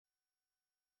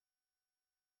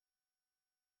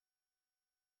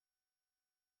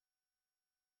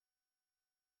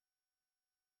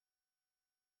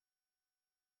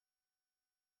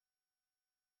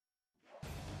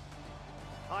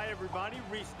everybody.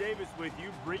 Reese Davis with you,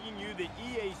 bringing you the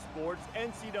EA Sports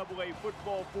NCAA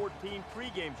Football 14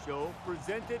 pregame show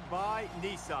presented by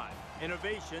Nissan.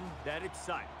 Innovation that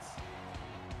excites.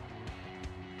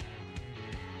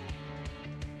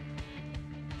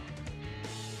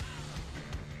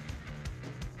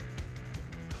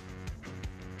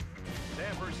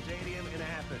 Sanford Stadium in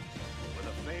Athens, where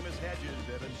the famous hedges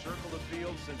have encircled the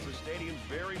field since the stadium's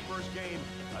very first game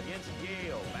against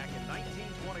Yale back in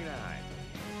 1929.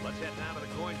 Let's head down to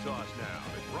the coin toss now.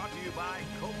 It's brought to you by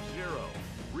Coke Zero.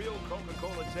 Real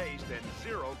Coca-Cola taste and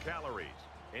 0 calories.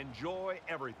 Enjoy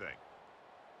everything.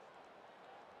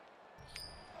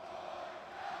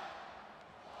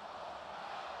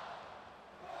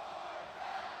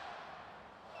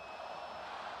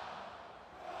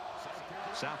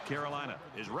 South Carolina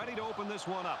is ready to open this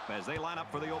one up as they line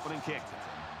up for the opening kick.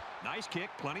 Nice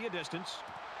kick, plenty of distance.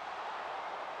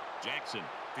 Jackson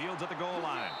fields at the goal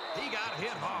line. He got hit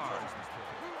hard.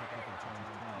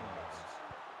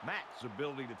 Matt's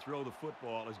ability to throw the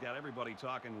football has got everybody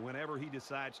talking. Whenever he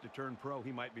decides to turn pro,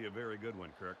 he might be a very good one,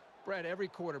 Kirk. Brad, every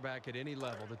quarterback at any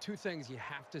level, the two things you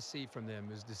have to see from them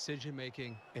is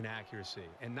decision-making and accuracy.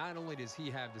 And not only does he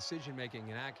have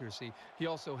decision-making and accuracy, he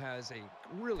also has a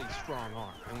really strong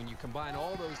arm. And when you combine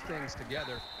all those things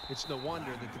together, it's no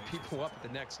wonder that the people up at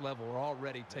the next level are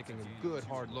already taking a good,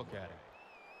 hard look at him.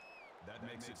 That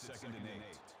makes it 2nd and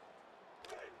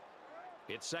 8.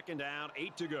 It's 2nd down,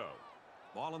 8 to go.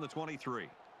 Ball on the 23.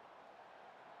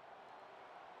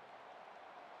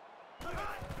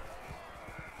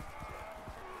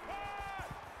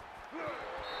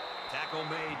 Tackle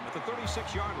made at the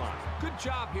 36-yard line. Good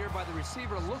job here by the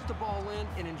receiver to look the ball in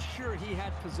and ensure he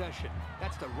had possession.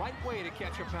 That's the right way to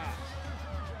catch a pass.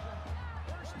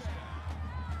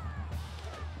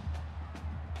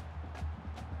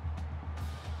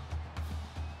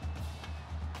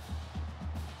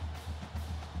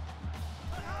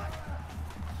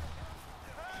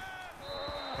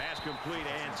 Pass complete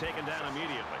and taken down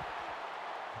immediately.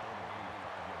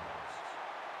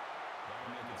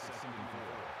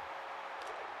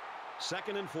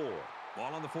 Second and 4.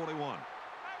 Ball on the 41.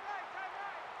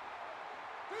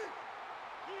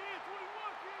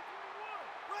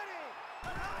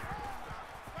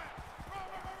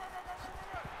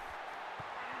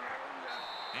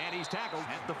 And he's tackled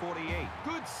at the 48.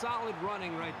 Good, solid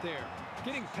running right there.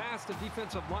 Getting past the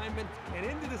defensive lineman and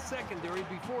into the secondary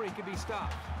before he could be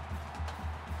stopped.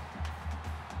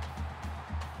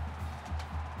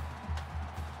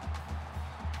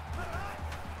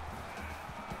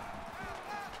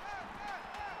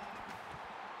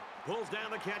 Pulls down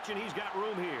the catch, and he's got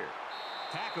room here.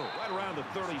 Tackle right around the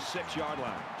 36-yard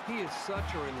line. He is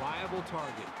such a reliable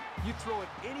target. You throw it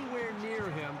anywhere near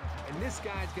him, and this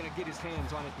guy's going to get his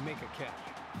hands on it and make a catch.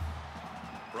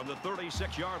 From the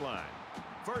 36-yard line,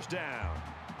 1st down.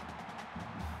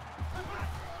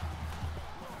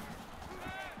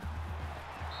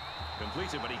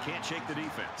 Completes it, but he can't shake the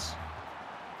defense.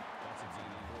 That's a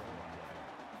D4 run play.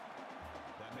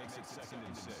 That makes it 2nd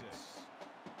and 6.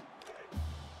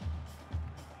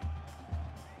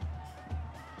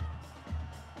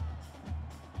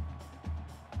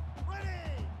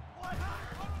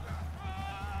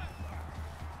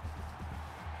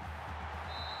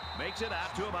 Makes it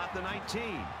out to about the 19.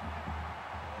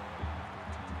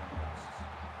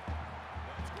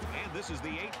 And this is the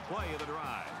 8th play of the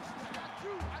drive.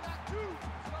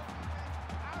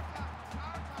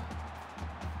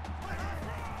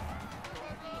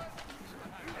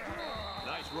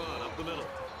 Nice run up the middle.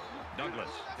 Douglas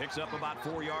picks up about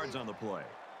 4 yards on the play.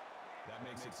 That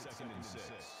makes it 2nd and 6.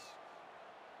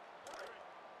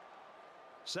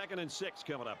 2nd and 6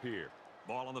 coming up here.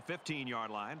 Ball on the 15-yard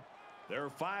line. There are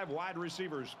 5 wide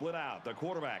receivers split out. The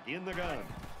quarterback in the gun.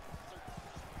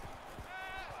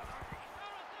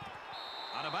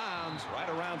 Out of bounds, Right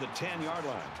around the 10-yard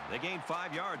line. they gained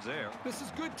 5 yards there. This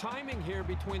is good timing here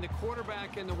between the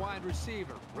quarterback and the wide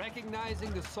receiver.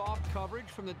 Recognizing the soft coverage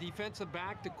from the defensive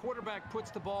back, the quarterback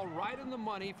puts the ball right on the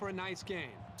money for a nice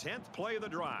gain. 10th play of the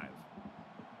drive.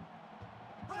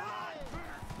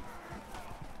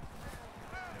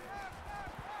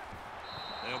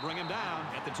 They'll bring him down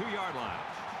at the 2-yard line.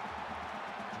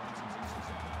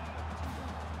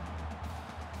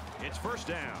 It's 1st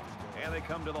down, and they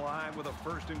come to the line with a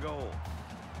 1st and goal.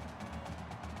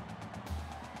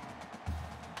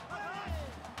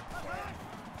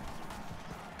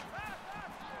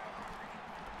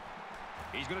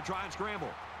 He's going to try and scramble.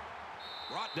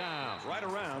 Brought down right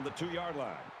around the 2-yard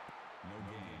line. No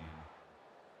gain.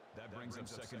 That brings up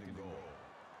 2nd and goal.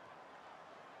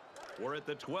 We're at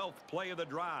the 12th play of the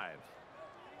drive.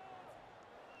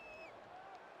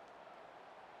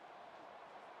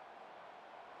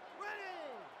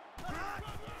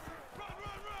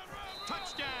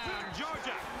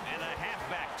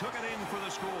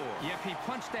 He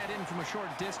punched that in from a short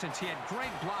distance. He had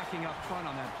great blocking up front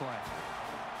on that play.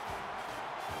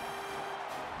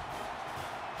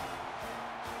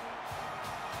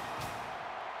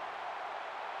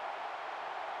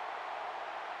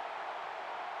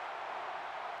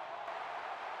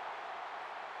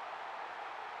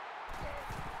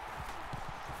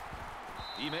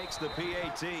 He makes the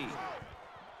PAT.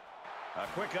 A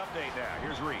quick update now.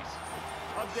 Here's Reese.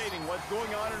 Updating what's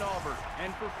going on in Auburn.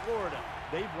 And for Florida,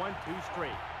 they've won 2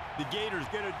 straight. The Gators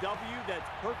get a W that's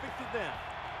perfect to them.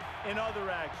 In other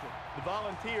action, the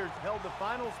Volunteers held the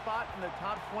final spot in the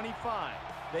top 25.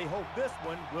 They hope this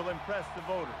one will impress the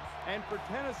voters. And for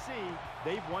Tennessee,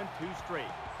 they've won 2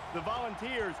 straight. The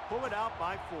Volunteers pull it out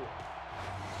by 4.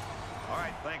 All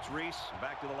right, thanks, Reese.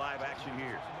 Back to the live action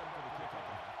here.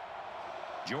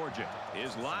 Georgia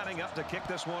is lining up to kick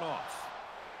this one off.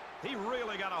 He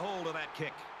really got a hold of that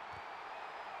kick.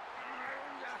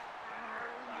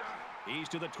 He's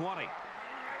to the 20.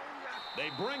 They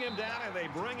bring him down, and they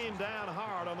bring him down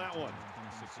hard on that one.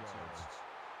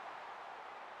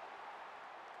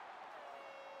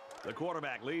 The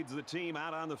quarterback leads the team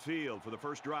out on the field for the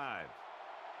first drive.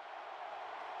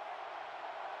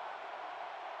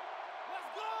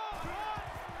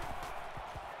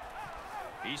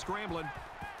 He's scrambling.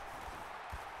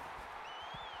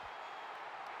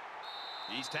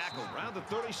 He's tackled around the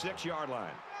 36-yard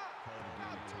line.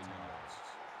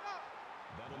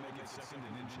 That'll make it 2nd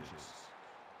and inches.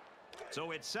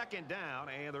 So it's 2nd down,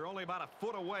 and they're only about a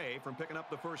foot away from picking up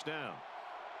the first down.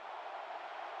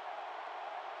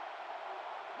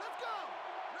 Let's go.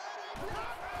 Ready?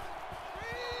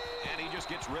 And he just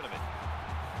gets rid of it.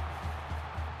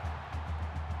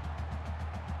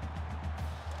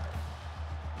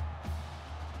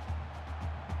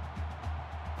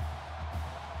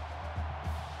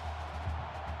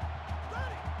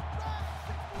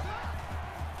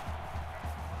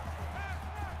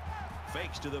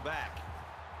 Fakes to the back.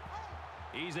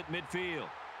 He's at midfield.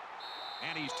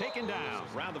 And he's taken down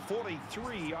around the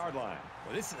 43-yard line.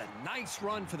 Well, this is a nice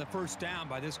run for the first down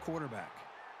by this quarterback.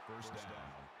 First down.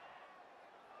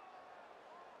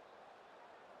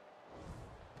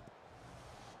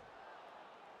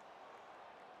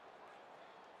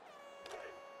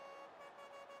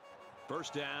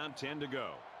 First down, 10 to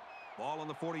go. Ball on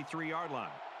the 43-yard line.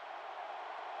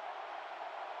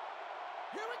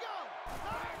 Here we go.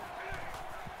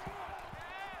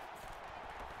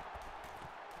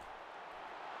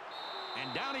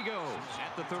 And down he goes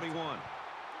at the 31. Call gain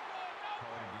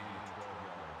of 12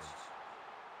 yards.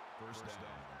 First down.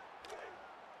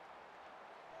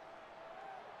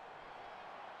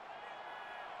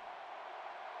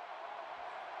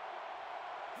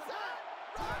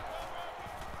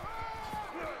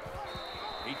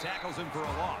 He tackles him for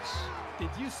a loss. Did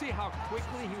you see how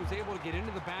quickly he was able to get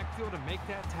into the backfield and make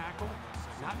that tackle?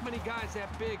 Not many guys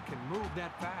that big can move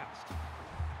that fast.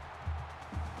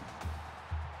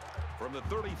 From the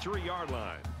 33-yard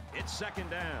line, it's 2nd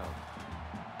down.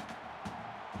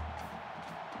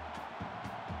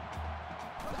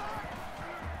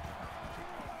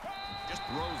 Just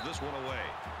throws this one away.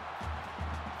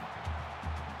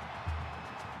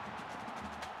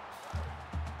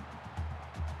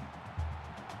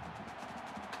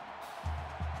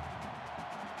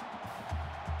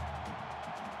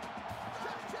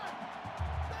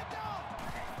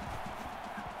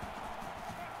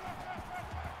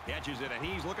 Catches it, and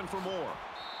he's looking for more.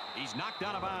 He's knocked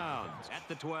out of bounds at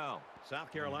the 12.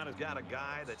 South Carolina's got a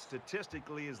guy that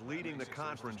statistically is leading the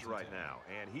conference right now,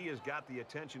 and he has got the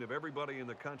attention of everybody in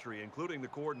the country, including the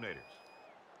coordinators.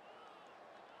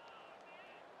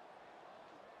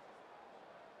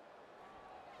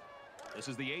 This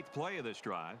is the 8th play of this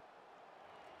drive.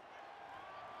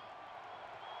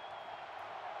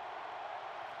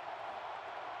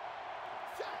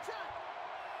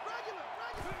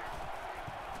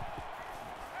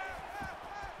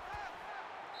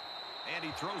 And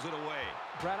he throws it away.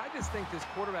 Brad, I just think this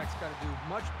quarterback's got to do a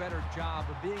much better job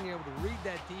of being able to read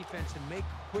that defense and make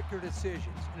quicker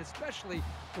decisions. And especially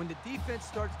when the defense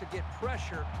starts to get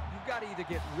pressure, you've got to either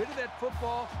get rid of that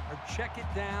football or check it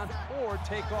down or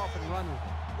take off and run with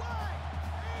it.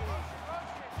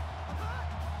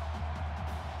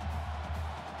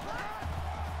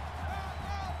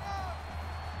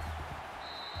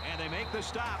 And they make the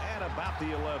stop at about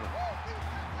the 11.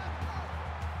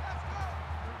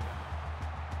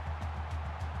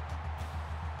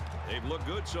 They've looked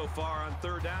good so far on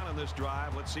 3rd down in this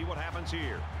drive. Let's see what happens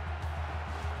here.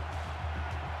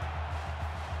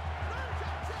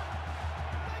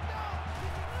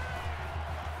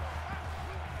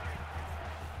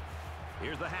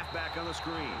 Here's the halfback on the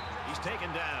screen. He's taken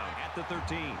down at the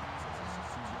 13.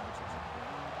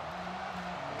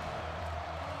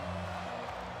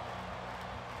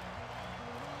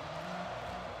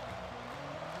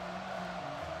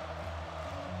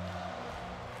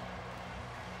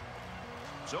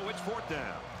 So it's 4th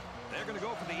down. They're going to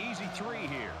go for the easy 3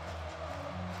 here.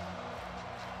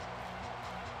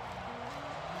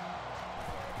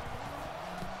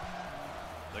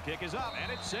 The kick is up,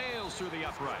 and it sails through the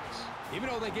uprights. Even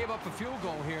though they gave up a field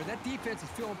goal here, that defense is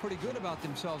feeling pretty good about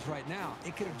themselves right now.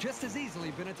 It could have just as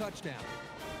easily been a touchdown.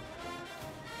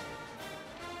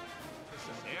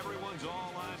 Everyone's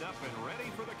all lined up and ready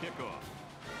for the kickoff.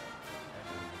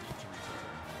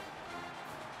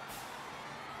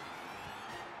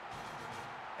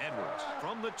 Edwards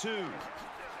from the 2.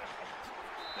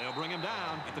 They'll bring him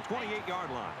down at the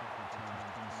 28-yard line.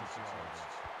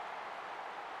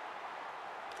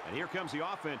 And here comes the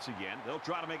offense again. They'll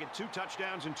try to make it 2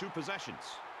 touchdowns in 2 possessions.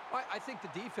 I think the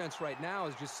defense right now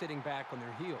is just sitting back on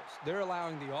their heels. They're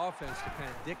allowing the offense to kind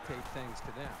of dictate things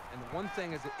to them. And the one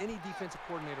thing is that any defensive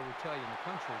coordinator will tell you in the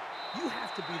country, you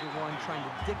have to be the one trying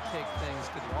to dictate things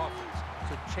to the offense.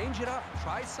 So change it up.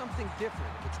 Try something different.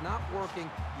 If it's not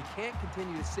working, you can't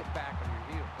continue to sit back on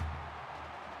your heels.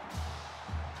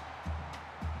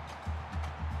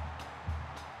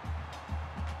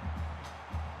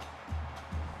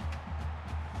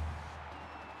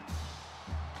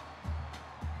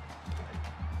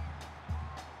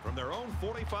 From their own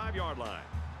 45-yard line.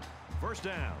 1st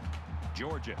down.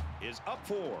 Georgia is up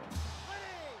 4.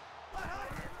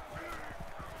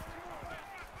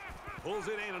 Pulls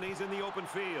it in, and he's in the open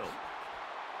field.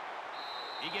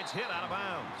 He gets hit out of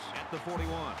bounds at the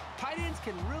 41. Tight ends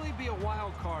can really be a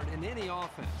wild card in any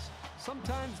offense.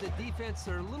 Sometimes the defense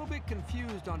are a little bit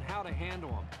confused on how to handle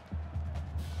them.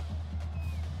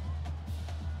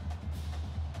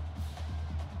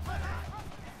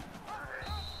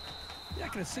 You're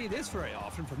not going to see this very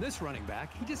often from this running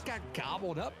back. He just got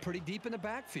gobbled up pretty deep in the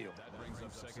backfield. That brings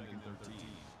up 2nd and 13.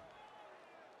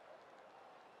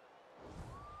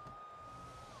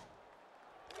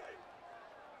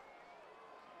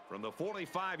 From the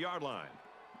 45-yard line.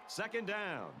 2nd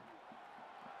down.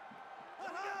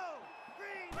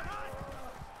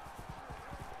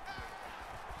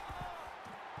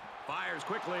 Fires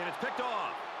quickly, and it's picked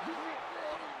off.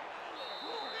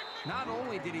 Not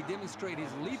only did he demonstrate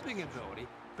his leaping ability,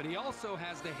 but he also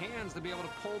has the hands to be able to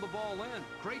pull the ball in.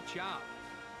 Great job.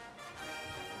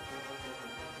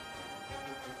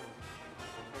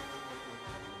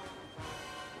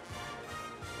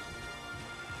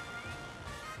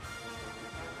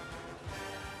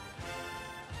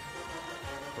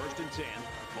 First and 10.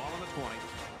 Ball on the 20.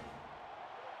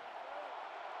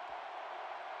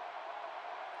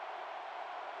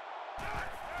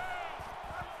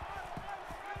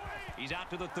 He's out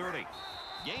to the 30.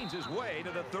 Gains his way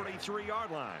to the 33-yard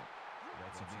line.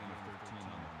 That's a gain of 13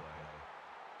 on the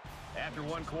play. After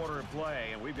 1 quarter of play,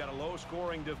 and we've got a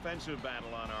low-scoring defensive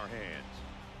battle on our hands.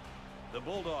 The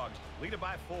Bulldogs lead it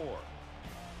by 4.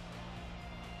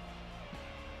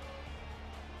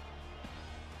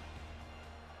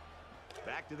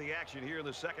 Back to the action here in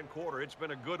the 2nd quarter. It's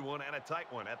been a good one and a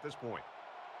tight one at this point.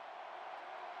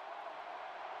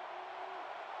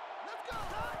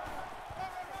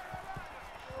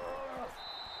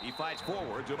 He fights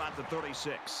forward to about the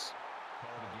 36.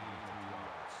 Call the gain of 3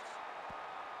 yards.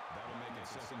 That'll make it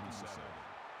 2nd and 7.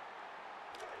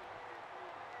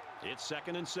 It's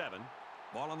 2nd and 7.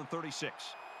 Ball on the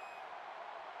 36.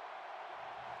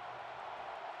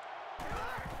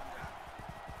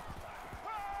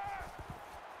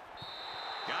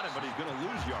 Got it, but he's going to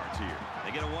lose yards here.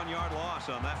 They get a 1-yard loss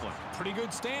on that one. Pretty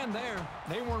good stand there.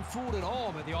 They weren't fooled at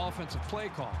all by the offensive play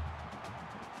call.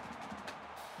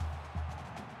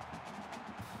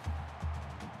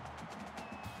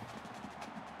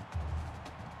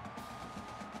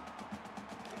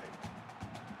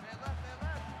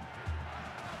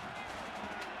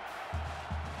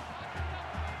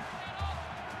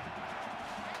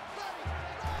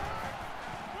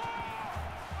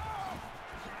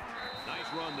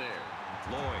 Run there.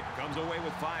 Lloyd comes away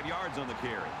with 5 yards on the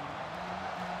carry.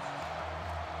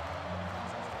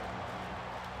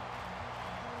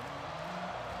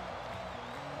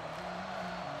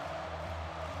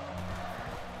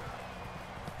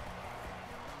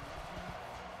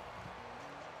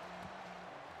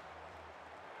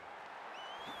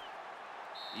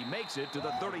 He makes it to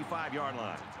the 35-yard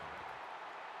line.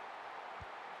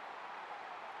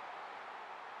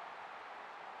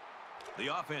 The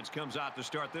offense comes out to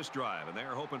start this drive, and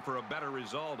they're hoping for a better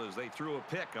result as they threw a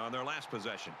pick on their last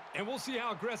possession. And we'll see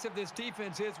how aggressive this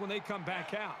defense is when they come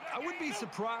back out. I wouldn't be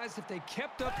surprised if they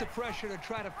kept up the pressure to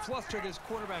try to fluster this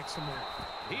quarterback some more.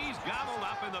 He's gobbled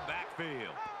up in the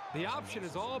backfield. The option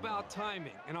is all about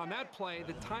timing, and on that play,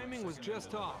 the timing was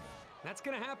just off. That's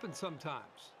going to happen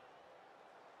sometimes.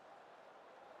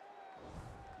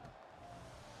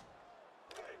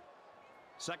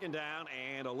 Second down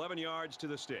and 11 yards to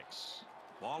the sticks.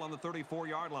 Ball on the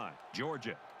 34-yard line.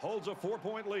 Georgia holds a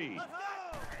 4-point lead. Let's go!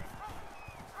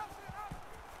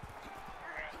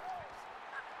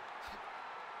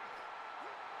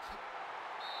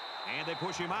 And they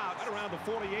push him out right around the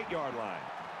 48-yard line.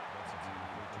 That's a D,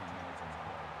 13 yards on the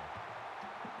play.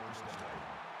 First down.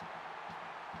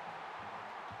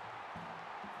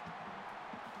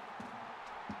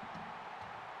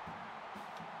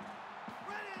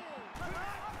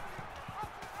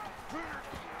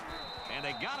 And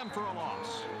they got him for a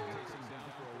loss. Takes him down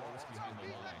for a loss behind the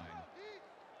line.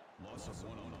 Loss of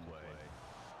 1 on the play.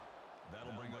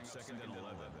 That'll bring up second and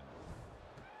 11.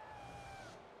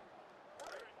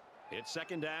 It's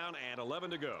second down and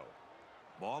 11 to go.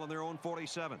 Ball on their own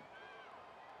 47.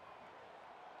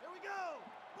 Here we go!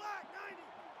 Black 90!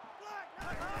 Black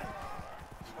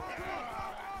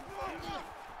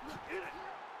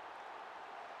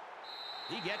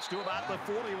 90! He gets to about the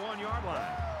 41-yard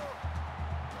line.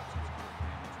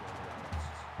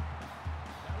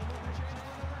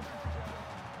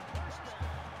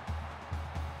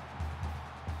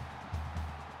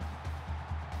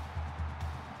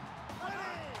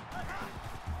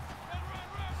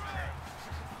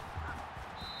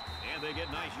 And they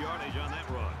get nice yardage on that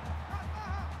run.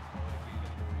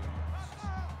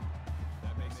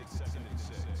 That makes it second and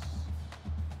 6.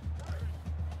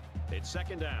 It's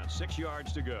second down, 6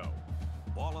 yards to go.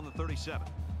 Ball on the 37.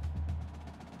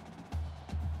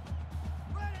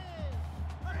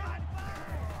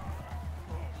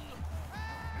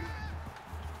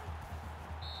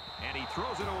 And he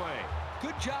throws it away.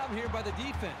 Good job here by the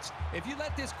defense. If you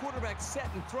let this quarterback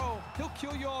set and throw, he'll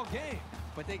kill you all game.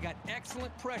 But they got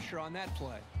excellent pressure on that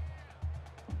play.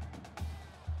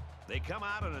 They come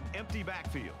out in an empty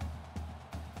backfield.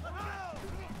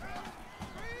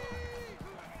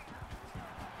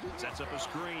 Sets up a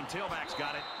screen. Tailback's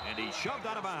got it. And he's shoved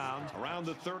out of bounds around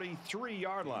the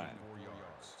 33-yard line. 4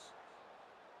 yards.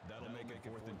 That'll make it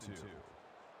 4th and 2.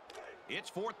 It's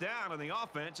 4th down, and the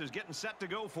offense is getting set to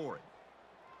go for it.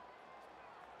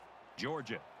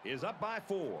 Georgia is up by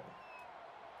 4. Ready!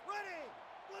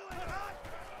 Blue and hot!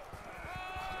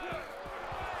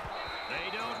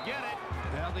 They don't get it.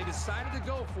 Well, they decided to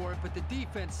go for it, but the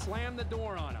defense slammed the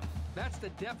door on them. That's the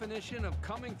definition of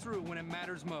coming through when it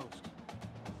matters most.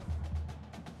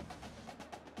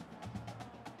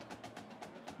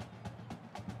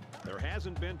 There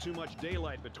hasn't been too much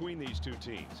daylight between these two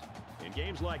teams. In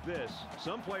games like this,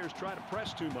 some players try to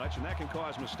press too much, and that can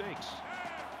cause mistakes.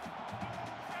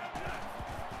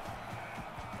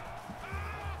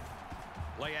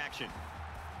 Play action.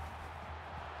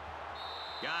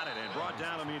 Got it and brought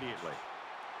down immediately.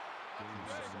 7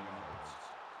 yards.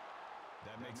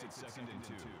 That makes it second and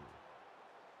 2.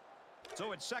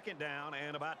 So it's second down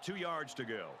and about 2 yards to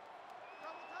go.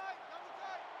 Double tight! Double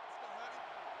tight! Let's go, Heavy.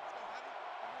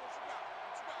 Let's go, Heavy.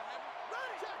 What you got, Heavy?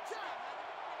 Ready! Check, check!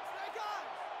 Snake eyes!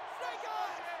 Snake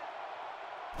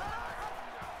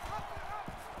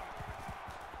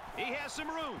eyes! He has some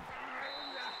room.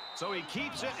 So he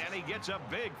keeps it, and he gets a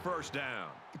big first down.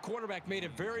 The quarterback made a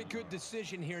very good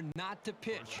decision here not to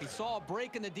pitch. He saw a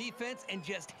break in the defense and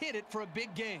just hit it for a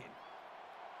big gain.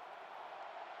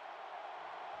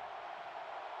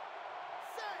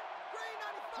 Set! Green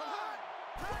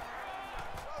 95!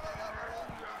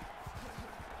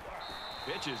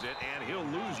 Pitches it, and he'll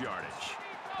lose yardage.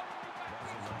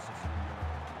 That's a loss of 1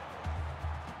 yard.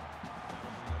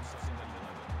 That'll bring up second and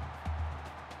 11.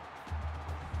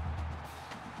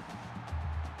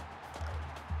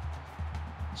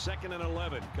 Second and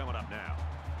 11 coming up now.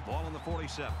 Ball on the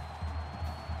 47.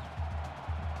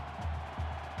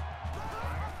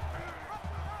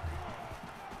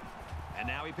 And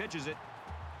now he pitches it.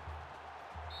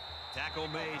 Tackle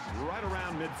made right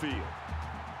around midfield.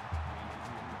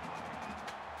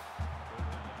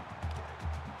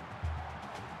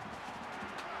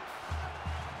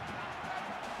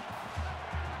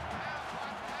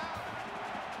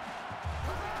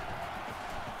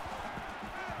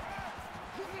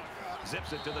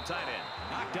 Zips it to the tight end.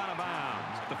 Knocked out of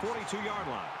bounds at the 42-yard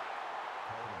line.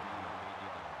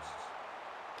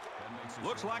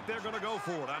 Looks like they're going to go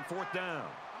for it on 4th down.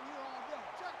 I'm here all day.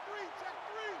 Check 3! Check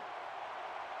 3!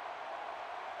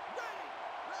 Ready!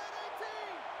 Ready,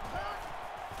 team!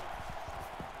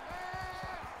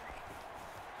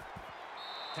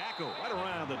 Tackle right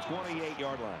around the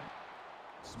 28-yard line.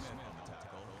 Smith on the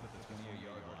tackle at the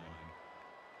 28-yard line.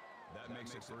 That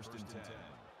makes it 1st and 10.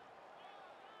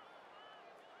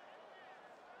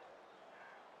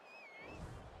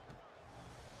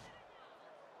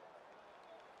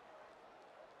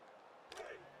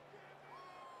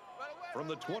 From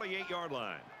the 28-yard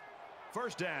line,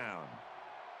 First down.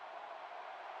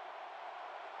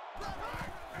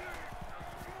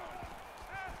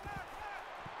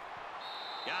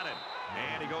 Got him.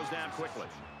 And he goes down quickly.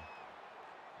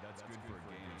 That's good for a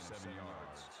gain of 7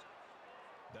 yards.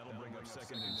 That'll bring up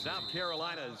second and 2. South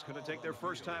Carolina is going to take their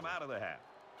first time out of the half.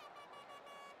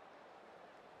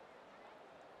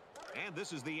 And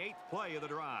this is the 8th play of the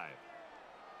drive.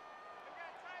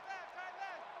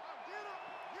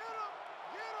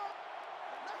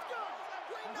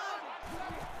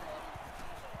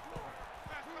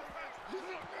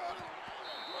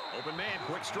 Open man,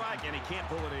 quick strike, and he can't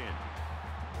pull it in.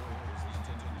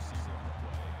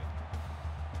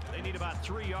 They need about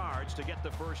 3 yards to get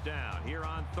the first down here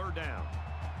on third down.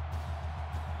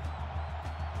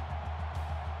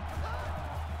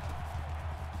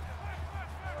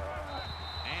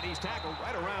 And he's tackled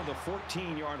right around the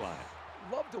 14-yard line.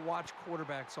 Love to watch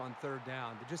quarterbacks on third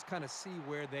down to just kind of see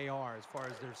where they are as far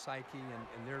as their psyche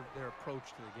and their approach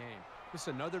to the game. This is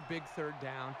another big third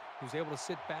down. He was able to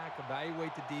sit back,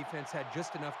 evaluate the defense, had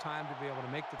just enough time to be able to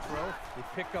make the throw. They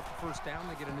pick up the first down,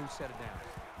 they get a new set of downs.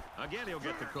 Again, he'll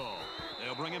get the call.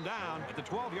 They'll bring him down at the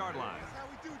 12-yard line. That's how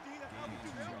we do, D. That's how we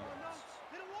do. They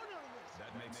don't want none of this.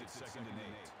 That makes it second and 8.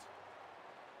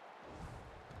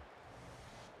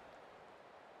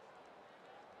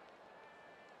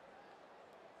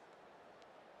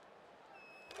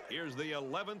 Here's the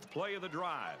 11th play of the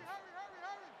drive.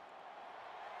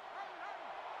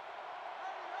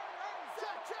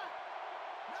 Check, check.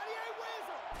 98 wins.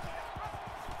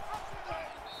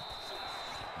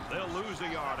 They'll lose a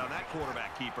yard on that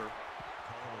quarterback keeper.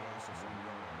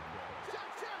 Check,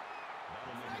 check.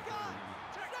 Stay on. Stay on.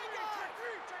 Check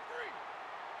three.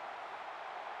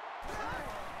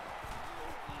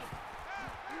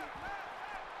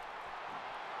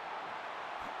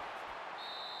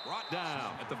 Brought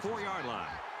down at the 4-yard line.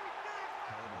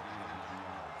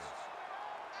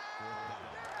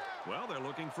 Well, they're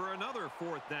looking for another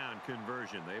fourth down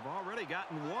conversion. They've already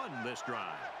gotten one this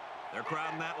drive. They're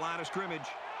crowding that line of scrimmage. Let's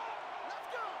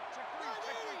go. Check three.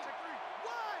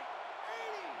 Wide.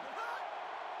 80. Hot.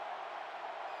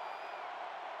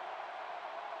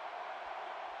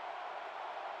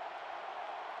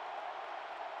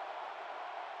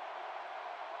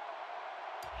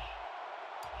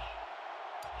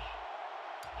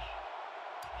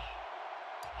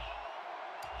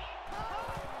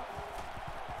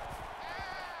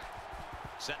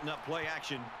 Setting up play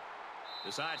action.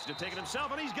 Decides to take it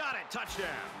himself, and he's got it. Touchdown.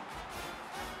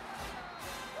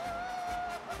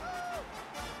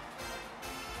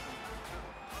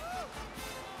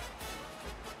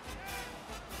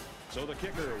 So the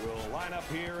kicker will line up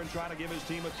here and try to give his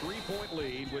team a 3-point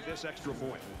lead with this extra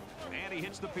point. And he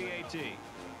hits the PAT.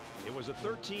 It was a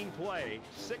 13-play,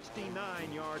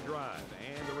 69-yard drive,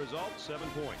 and the result, 7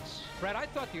 points. Brad, I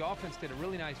thought the offense did a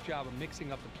really nice job of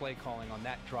mixing up the play calling on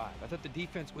that drive. I thought the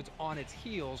defense was on its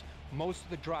heels most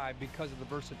of the drive because of the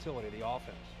versatility of the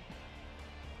offense.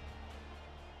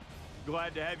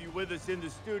 Glad to have you with us in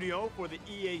the studio for the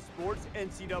EA Sports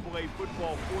NCAA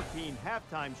Football 14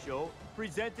 halftime show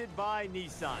presented by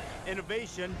Nissan.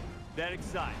 Innovation that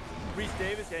excites. Reese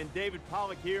Davis and David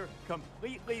Pollack here,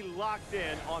 completely locked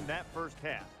in on that first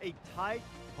half. A tight,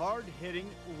 hard-hitting,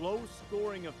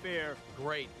 low-scoring affair.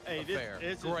 Great affair.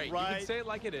 This Great. Is right, you can say it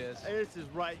like it is. This is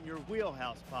right in your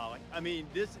wheelhouse, Pollack. I mean,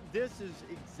 this is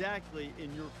exactly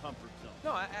in your comfort zone.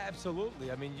 No,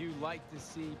 absolutely. I mean, you like to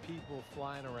see people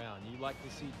flying around. You like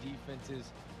to see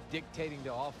defenses dictating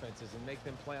to offenses and make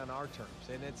them play on our terms.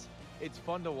 And it's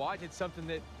fun to watch. It's something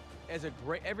that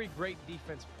every great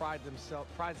defense prides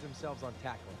themselves on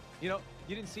tackling. You know,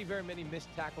 you didn't see very many missed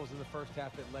tackles in the first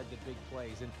half that led to big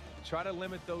plays. And try to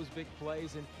limit those big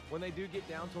plays. And when they do get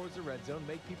down towards the red zone,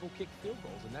 make people kick field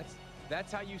goals. And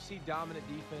that's how you see dominant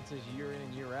defenses year in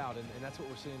and year out. And that's what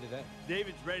we're seeing today.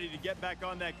 David's ready to get back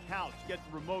on that couch, get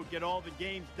the remote, get all the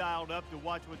games dialed up to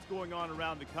watch what's going on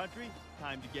around the country.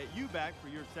 Time to get you back for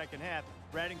your second half.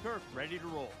 Brad and Kirk ready to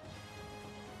roll.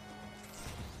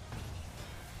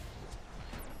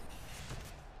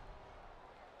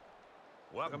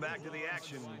 Welcome back to the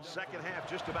action. Second half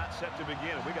just about set to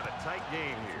begin. We got a tight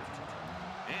game here.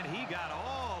 And he got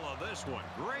all of this one.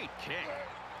 Great kick.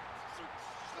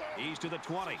 He's to the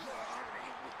 20.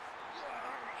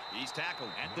 He's tackled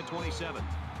at the 27.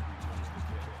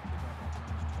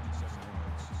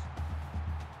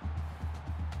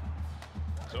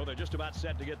 So they're just about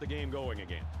set to get the game going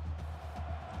again.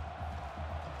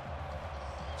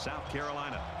 South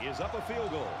Carolina is up a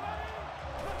field goal.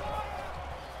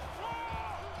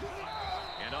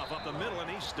 Off up the middle,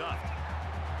 and he's stuffed.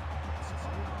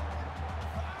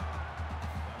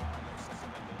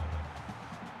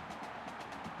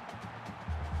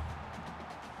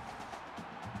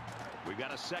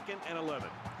 got a 2nd and 11.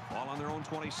 Ball on their own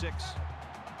 26.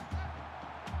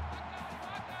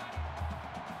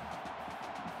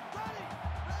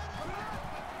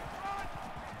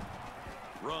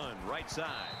 Run right side.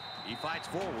 He fights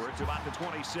forward to about the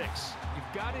 26. You've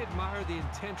got to admire the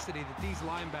intensity that these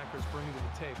linebackers bring to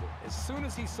the table. As soon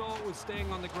as he saw it was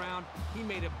staying on the ground, he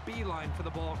made a beeline for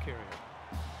the ball carrier.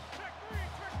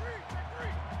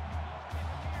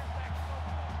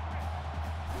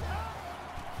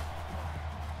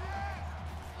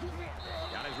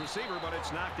 Got his receiver, but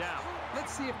it's knocked out.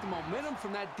 Let's see if the momentum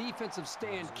from that defensive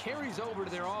stand carries over to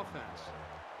their offense.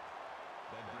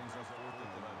 That brings us 4th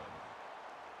and 11.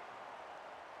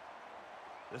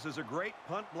 This is a great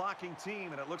punt blocking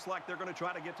team, and it looks like they're going to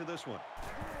try to get to this one.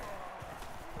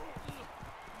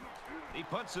 He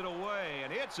punts it away,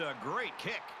 and it's a great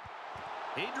kick.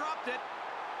 He dropped it.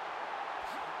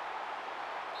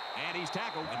 And he's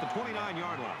tackled at the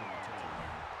 29-yard line.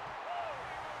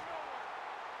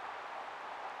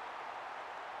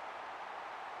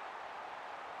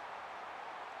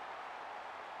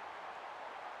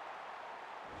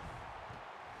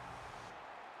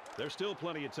 There's still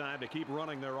plenty of time to keep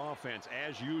running their offense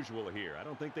as usual here. I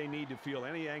don't think they need to feel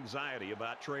any anxiety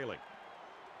about trailing.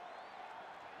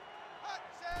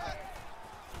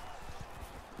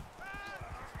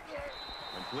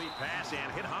 Complete pass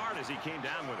and hit hard as he came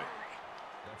down with it.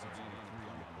 That's a gain of 3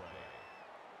 on the play.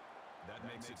 That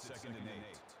makes it 2nd and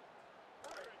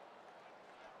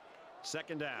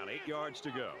 8. 2nd down, 8 yards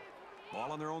to go.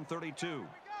 Ball on their own 32.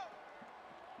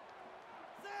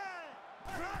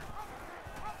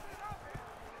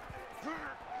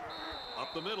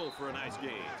 Up the middle for a nice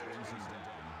gain.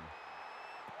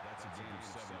 That's a gain of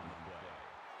 7 on the play.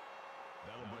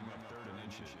 That'll bring up 3rd and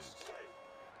inches.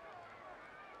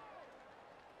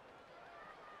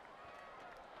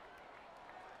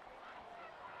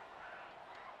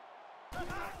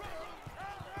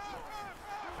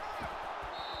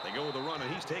 They go with the run, and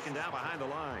he's taken down behind the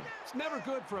line. It's never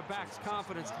good for a back's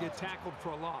confidence to get tackled for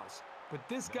a loss. But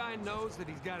this guy knows that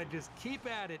he's got to just keep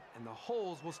at it, and the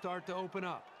holes will start to open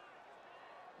up.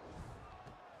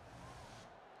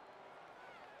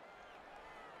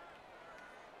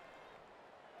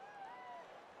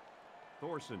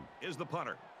 Thorson is the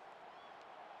punter.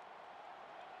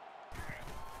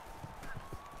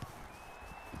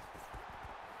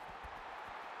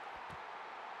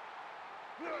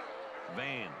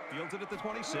 Van fields it at the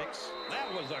 26.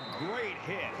 That was a great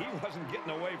hit. He wasn't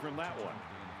getting away from that one.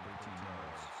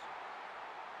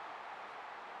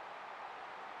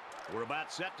 We're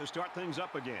about set to start things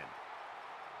up again.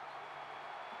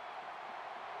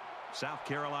 South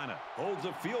Carolina holds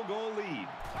a field goal lead.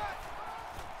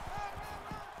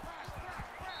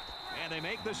 And they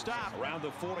make the stop around the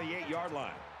 48-yard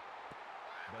line.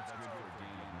 That's good for a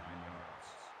gain of 9 yards.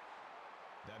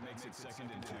 That makes it 2nd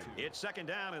and 2. It's 2nd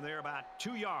down, and they're about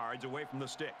 2 yards away from the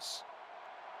sticks.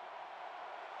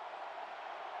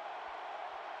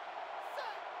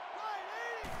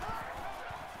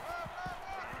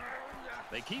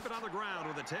 They keep it on the ground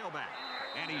with a tailback.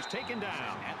 And he's taken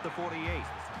down at the 48. No gain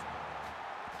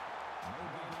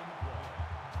on the play.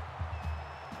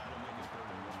 That'll make it 3rd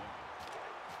and 1.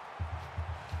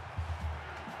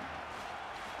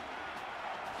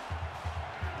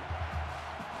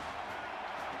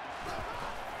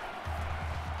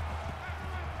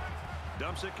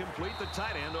 Dumps it complete, the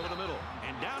tight end over the middle.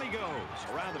 And down he goes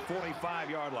around the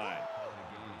 45-yard line. Call it a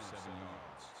gain of 7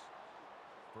 yards.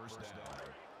 1st down.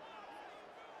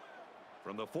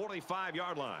 From the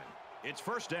 45-yard line, it's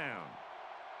 1st down.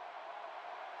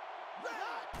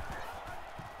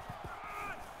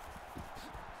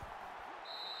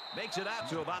 Makes it out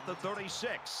to about the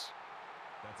 36.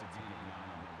 That's a gain of 9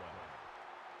 on the play.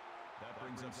 That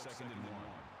brings up 2nd and 1.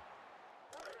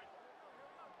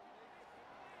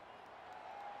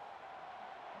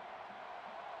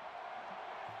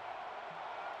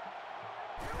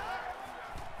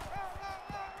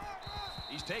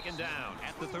 He's taken down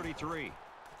at the 33.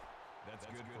 That's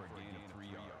good for a gain of 3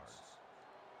 yards.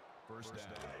 1st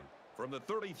down. From the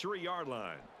 33-yard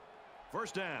line,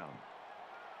 1st down.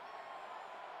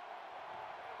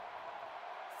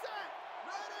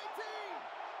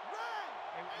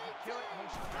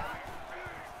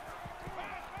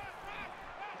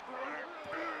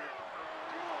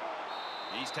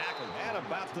 He's tackled at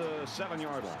about the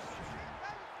 7-yard line.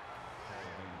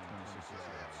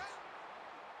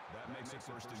 That makes it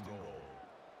 1st and goal.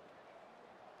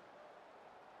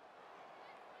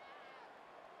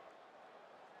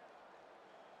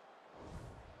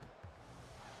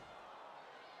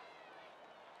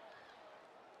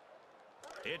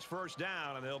 It's 1st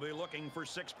down, and they'll be looking for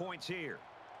 6 points here.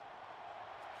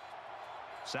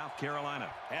 South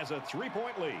Carolina has a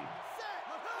 3-point lead. Set.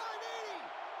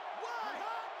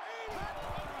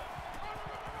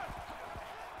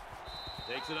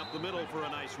 180. Takes it up the middle for a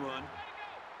nice run.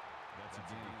 That's a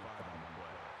gain of 5 on the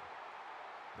play.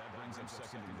 That brings up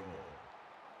second and goal.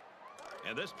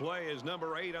 And this play is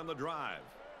number 8 on the drive.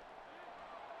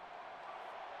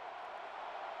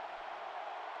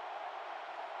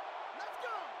 Let's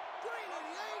go. Green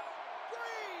 88.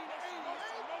 Green 88.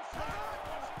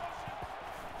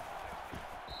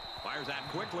 Fires out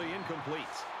quickly, incomplete.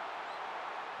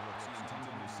 Looks the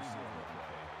intended receiver on the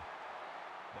play.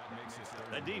 That makes it third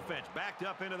The and goal. defense backed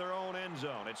up into their own end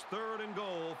zone. It's 3rd and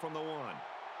goal from the 1.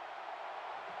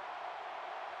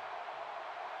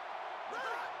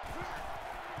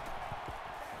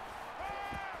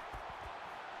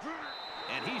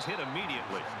 And he's hit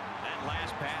immediately. That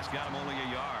last pass got him only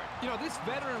a yard. You know, this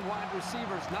veteran wide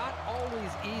receiver is not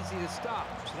always easy to stop.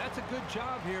 So that's a good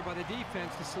job here by the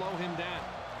defense to slow him down.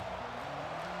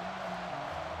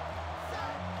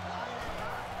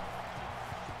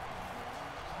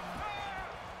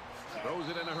 Throws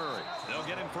it in a hurry. They'll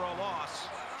get him for a loss.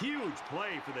 Huge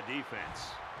play for the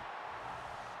defense.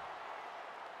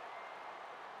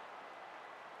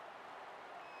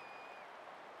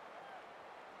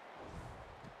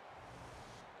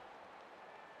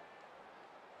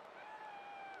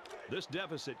 This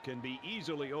deficit can be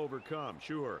easily overcome,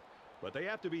 sure. But they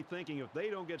have to be thinking if they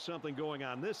don't get something going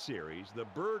on this series, the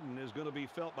burden is going to be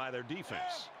felt by their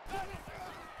defense.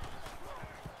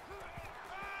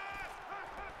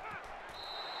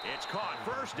 It's caught.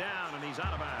 First down, and he's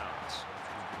out of bounds.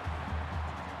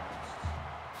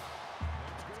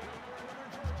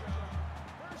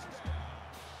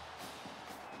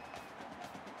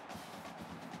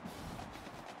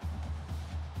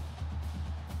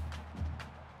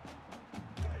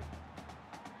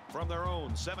 From their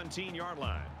own 17-yard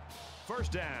line.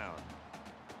 First down.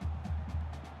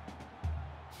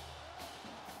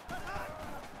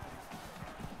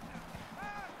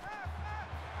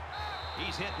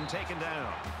 He's hit and taken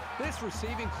down. This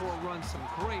receiving core runs some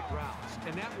great routes,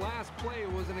 and that last play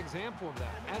was an example of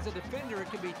that. As a defender, it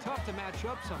can be tough to match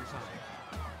up sometimes.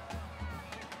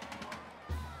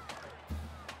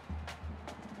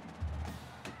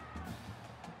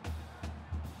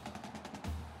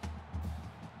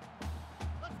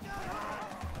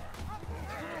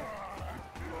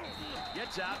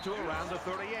 Gets out to around the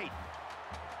 38.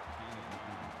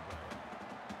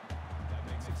 That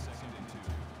makes it 2nd and 2.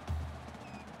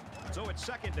 So it's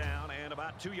 2nd down and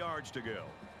about 2 yards to go.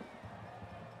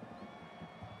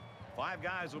 5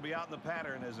 guys will be out in the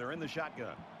pattern as they're in the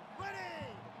shotgun.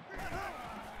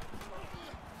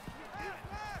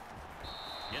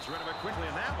 Gets rid of it quickly,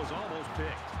 and that was almost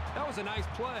picked. That was a nice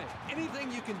play.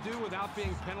 Anything you can do without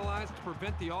being penalized to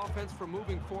prevent the offense from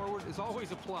moving forward is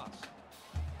always a plus.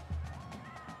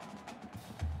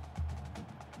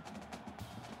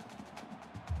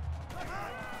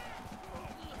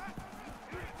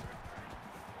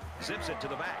 Zips it to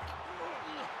the back.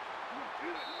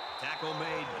 Tackle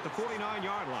made at the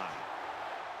 49-yard line.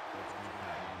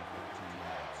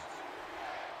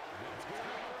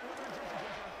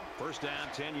 First down,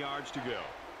 10 yards to go.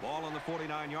 Ball on the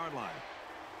 49-yard line.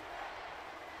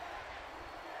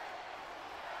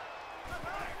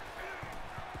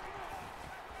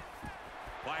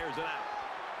 Fires it out.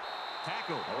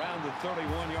 Tackle around the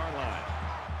 31-yard line.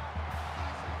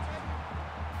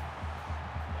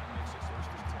 That makes it 1st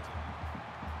and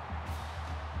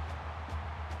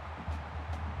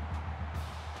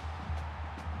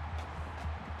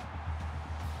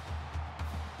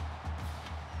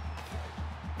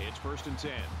 10. It's 1st and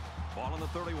 10. Ball on the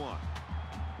 31.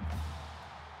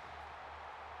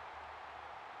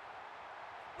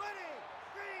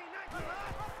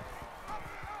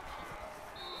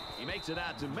 He makes it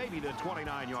out to maybe the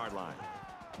 29-yard line.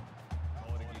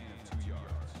 Call it a gain of 2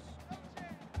 yards.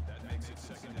 That makes it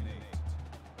 2nd and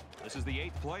 8. This is the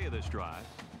 8th play of this drive.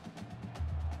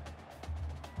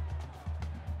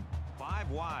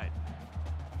 5 wide.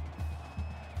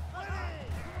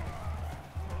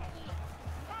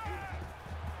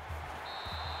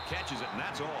 Catches it, and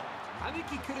that's all. I think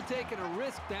he could have taken a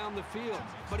risk down the field,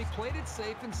 but he played it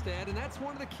safe instead, and that's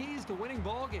one of the keys to winning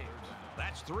ball games.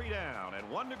 That's 3 down and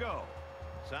 1 to go.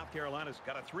 South Carolina's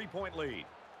got a 3-point lead.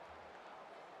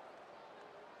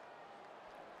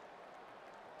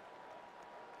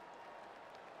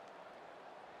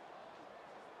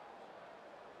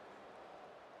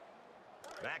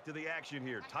 Back to the action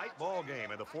here. Tight ball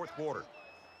game in the 4th quarter.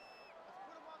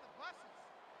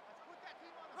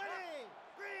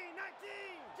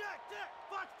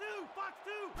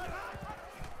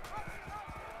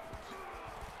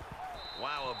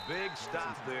 Wow, a big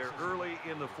stop there early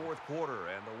in the fourth quarter.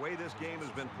 And the way this game has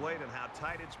been played and how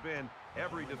tight it's been,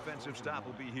 every defensive stop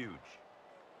will be huge.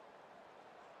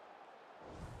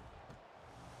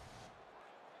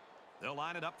 They'll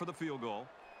line it up for the field goal.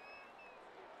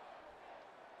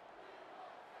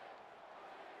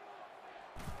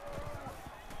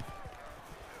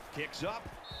 Kicks up,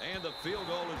 and the field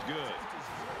goal is good.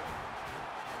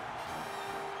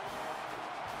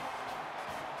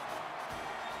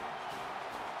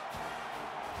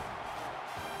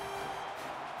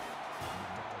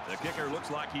 The kicker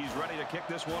looks like he's ready to kick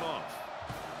this one off.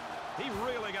 He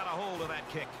really got a hold of that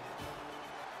kick.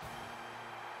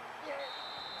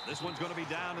 This one's going to be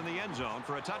down in the end zone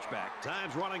for a touchback.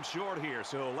 Time's running short here,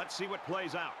 so let's see what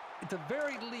plays out. At the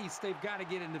very least, they've got to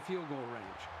get into field goal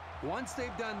range. Once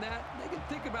they've done that, they can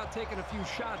think about taking a few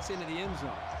shots into the end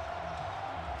zone.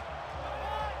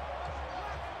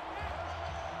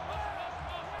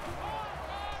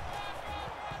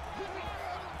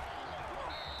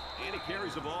 And he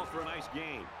carries the ball for a nice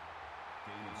gain.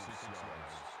 Gain of 6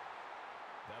 yards.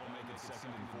 That'll make it 2nd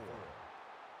and 4.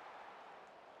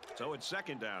 So it's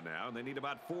second down now, and they need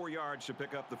about 4 yards to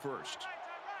pick up the first.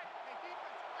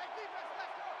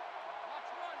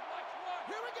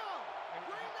 Here we go.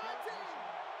 Green 19.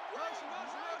 Green 19.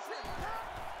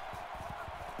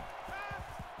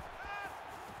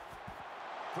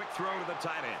 Quick throw to the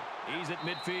tight end. He's at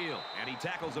midfield, and he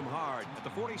tackles him hard at the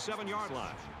 47-yard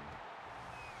line.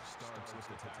 Starts with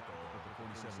the tackle at the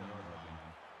 47-yard line.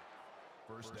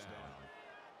 First down.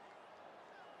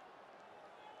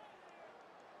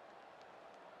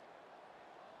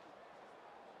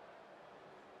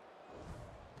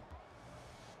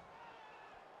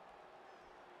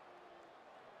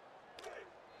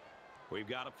 We've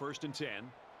got a 1st and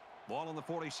 10. Ball on the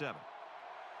 47.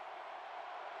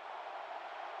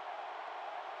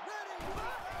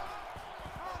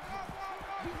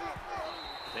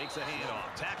 Takes a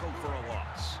handoff. Tackled for a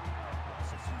loss.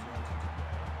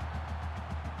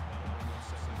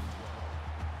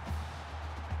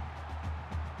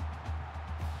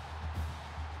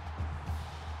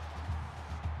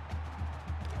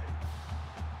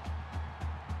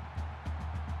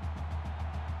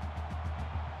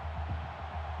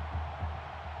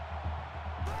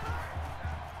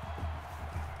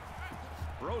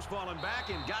 Rose falling back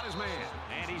and got his man.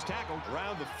 And he's tackled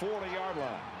around the 40-yard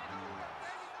line.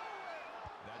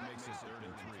 That makes it 3rd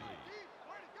and 3.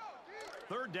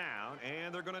 Third down,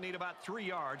 and they're going to need about 3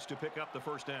 yards to pick up the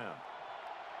first down.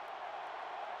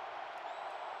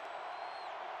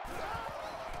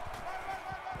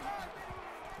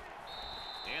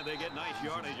 And they get nice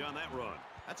yardage on that run.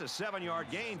 That's a 7-yard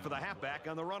gain for the halfback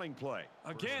on the running play.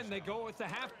 Again, they go with the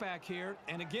halfback here,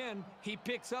 and again, he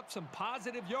picks up some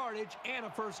positive yardage and a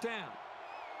first down.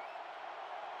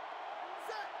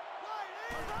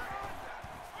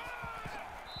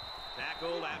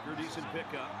 Tackled after a decent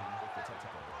pickup. Gain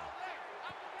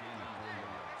of 4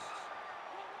 yards.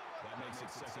 That makes it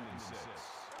 2nd and 6.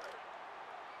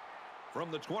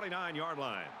 From the 29-yard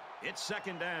line, it's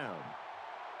second down.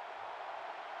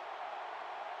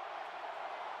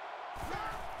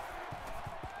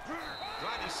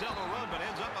 Trying to sell the run, but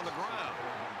ends up on the ground.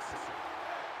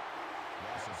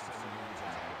 Loss of 7 yards on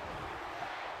the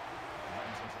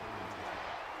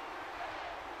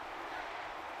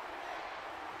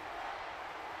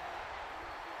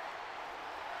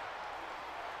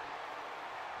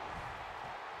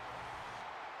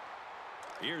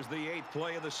play. Here's the 8th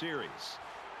play of the series.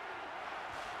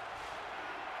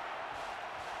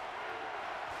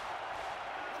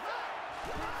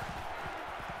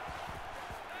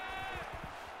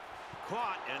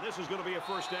 Caught, and this is going to be a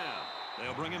first down.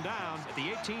 They'll bring him down at the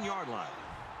 18-yard line.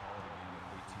 Call it a gain of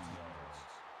 18 yards.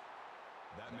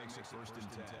 That makes it 1st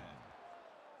and 10.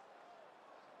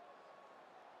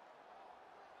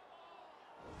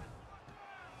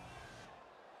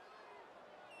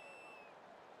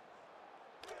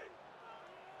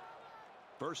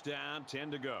 First down,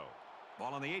 10 to go.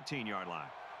 Ball on the 18-yard line.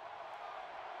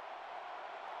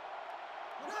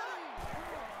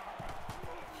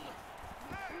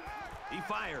 He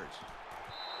fires.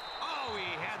 Oh, he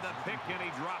had the pick and he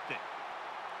dropped it.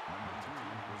 Number 3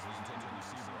 was the intended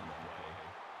receiver on the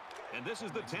play. And this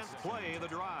is the 10th play of the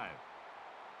drive.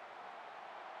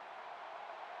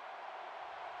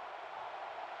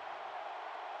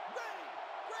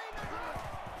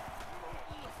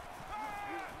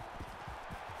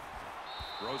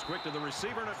 Throws quick to the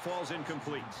receiver, and it falls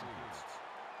incomplete.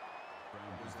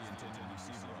 Brown was the intended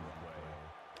receiver on the play.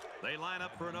 They line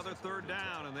up for another third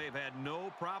down, and they've had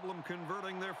no problem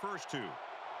converting their first two.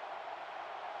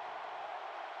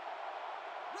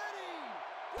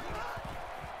 Ready!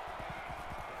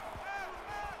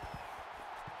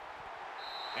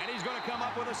 And he's going to come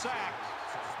up with a sack.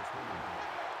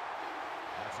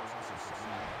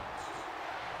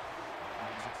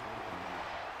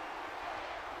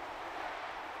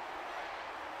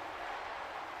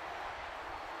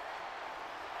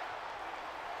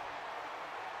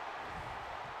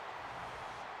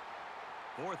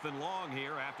 Fourth and long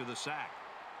here after the sack.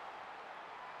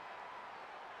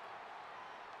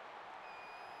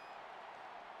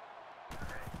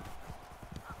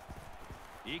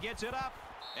 He gets it up,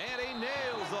 and he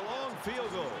nails the long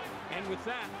field goal. And with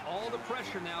that, all the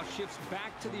pressure now shifts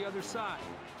back to the other side.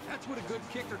 That's what a good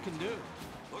kicker can do.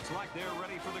 Looks like they're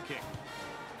ready for the kick.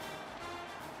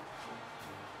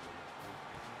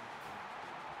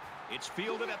 It's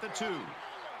fielded at the 2.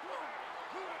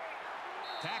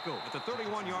 Tackle at the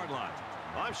 31-yard line.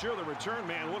 I'm sure the return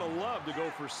man would have loved to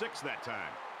go for 6 that time.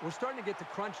 We're starting to get to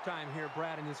crunch time here,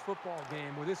 Brad, in this football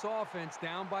game. With this offense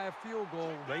down by a field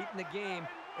goal late in the game,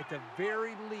 at the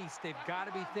very least, they've got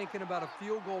to be thinking about a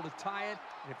field goal to tie it.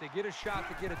 And if they get a shot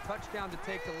to get a touchdown to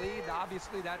take the lead,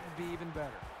 obviously that would be even better.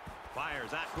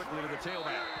 Fires out quickly to the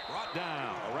tailback. Brought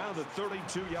down around the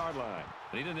 32-yard line.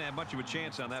 And he didn't have much of a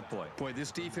chance on that play. Boy,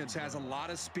 this defense has a lot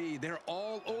of speed. They're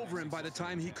all over him by the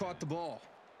time he caught the ball.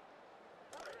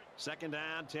 Second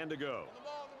down, 10 to go.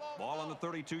 Ball on the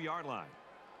 32-yard line.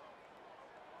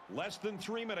 Less than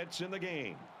 3 minutes in the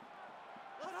game.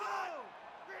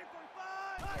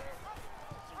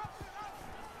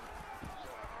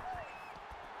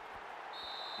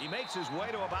 He makes his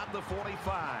way to about the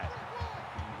 45.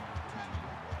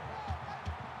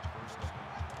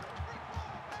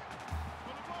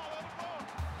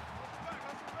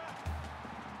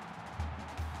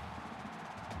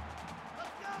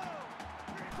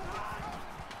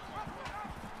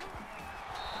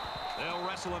 They'll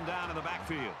wrestle him down in the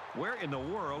backfield. Where in the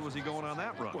world was he going on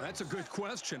that run? Well, that's a good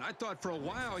question. I thought for a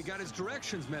while he got his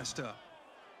directions messed up.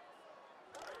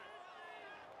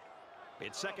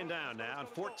 It's second down now and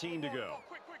 14 to go.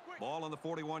 Ball on the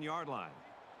 41-yard line.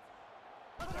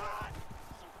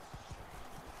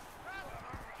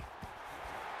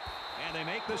 And they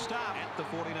make the stop at the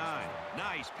 49.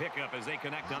 Nice pickup as they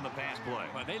connect on the pass play.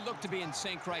 Well, they look to be in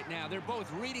sync right now. They're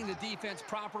both reading the defense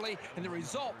properly, and the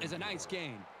result is a nice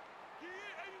gain.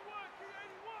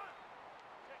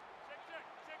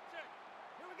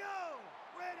 Here we go.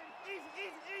 Ready. Easy,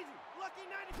 easy, easy. Lucky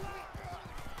 95.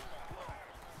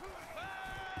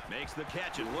 Makes the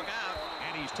catch and look out.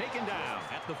 And he's taken down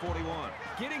at the 41.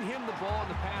 Getting him the ball in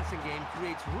the passing game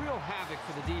creates real havoc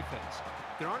for the defense.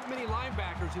 There aren't many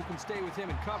linebackers who can stay with him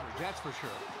in coverage, that's for sure.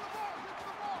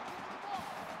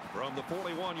 From the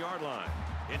 41-yard line,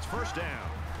 it's first down.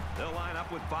 They'll line up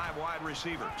with 5 wide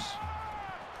receivers.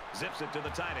 Zips it to the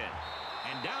tight end.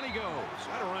 And down he goes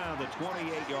right around the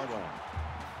 28-yard line.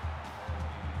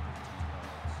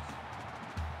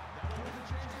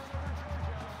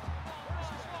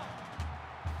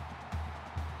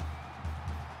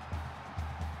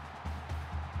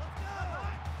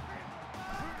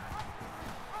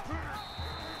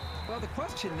 Well, the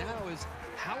question now is,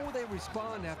 how will they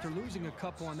respond after losing a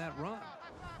couple on that run?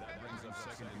 That brings up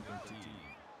second and 13.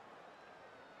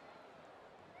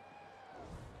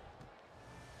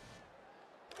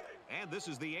 And this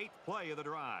is the 8th play of the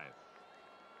drive.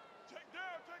 Check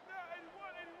down, 81,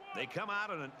 81. They come out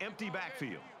in an empty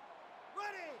backfield.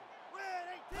 Ready. Red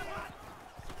 18.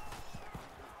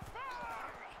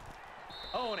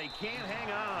 Oh, and he can't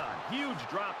hang on. Huge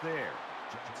drop there.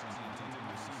 Jackson's intended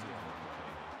receiver on the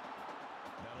play.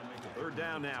 That'll make it Third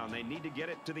down now, and they need to get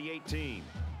it to the 18.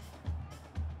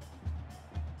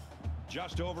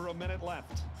 Just over a minute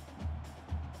left.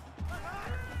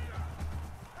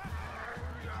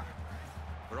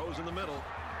 Throws in the middle.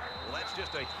 Well, that's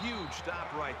just a huge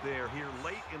stop right there here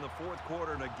late in the fourth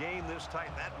quarter in a game this tight.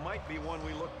 That might be one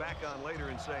we look back on later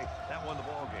and say that won the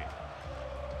ball game.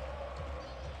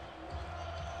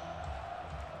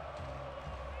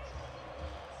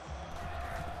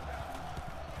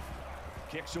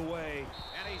 Kicks away,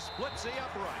 and he splits the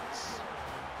uprights.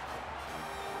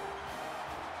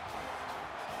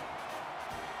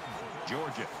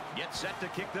 Georgia gets set to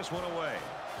kick this one away.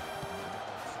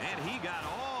 And he got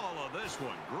all of this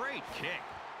one. Great kick.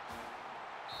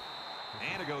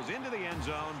 And it goes into the end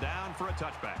zone, down for a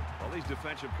touchback. Well, these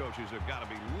defensive coaches have got to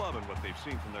be loving what they've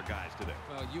seen from their guys today.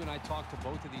 Well, you and I talked to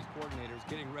both of these coordinators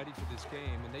getting ready for this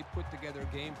game, and they put together a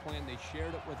game plan. They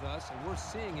shared it with us, and we're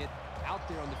seeing it out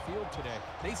there on the field today.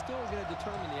 They still are going to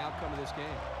determine the outcome of this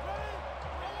game.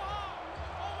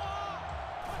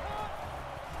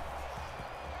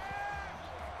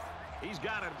 He's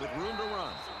got it with room to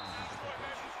run.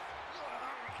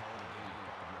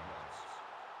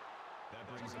 That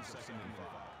brings him second and 5.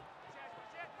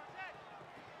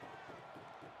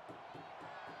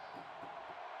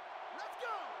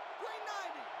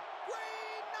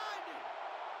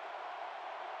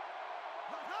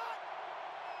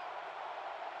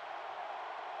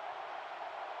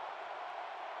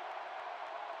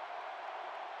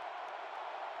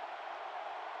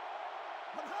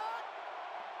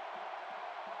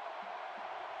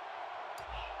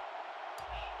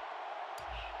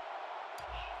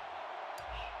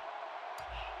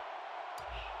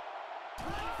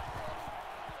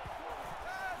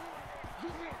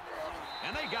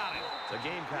 And they got it. The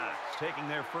Gamecocks taking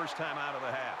their first time out of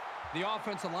the half. The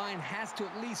offensive line has to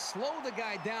at least slow the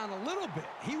guy down a little bit.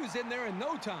 He was in there in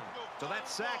no time. So that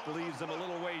sack leaves them a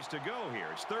little ways to go here.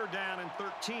 It's 3rd down and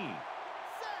 13.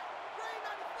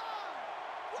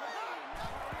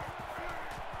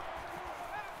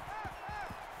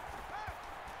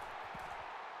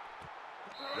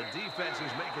 The defense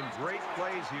is making great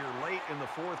plays here late in the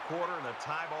 4th quarter in a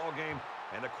tie ball game.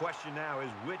 And the question now is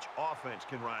which offense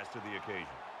can rise to the occasion.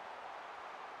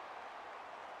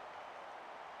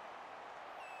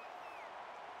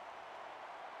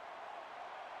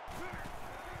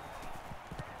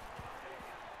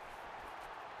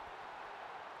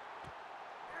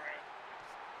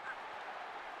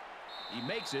 He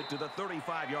makes it to the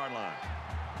 35-yard line.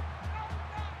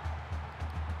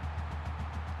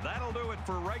 That'll do it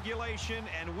for regulation,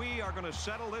 and we are going to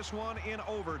settle this one in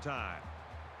overtime.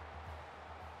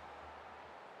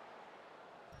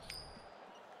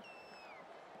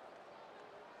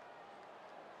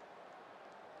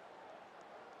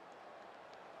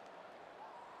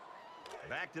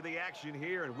 Back to the action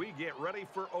here, and we get ready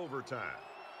for overtime.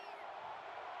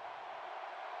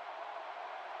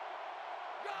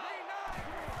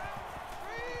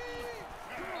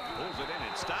 Pulls it in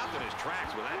and stopped in his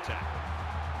tracks with that tackle.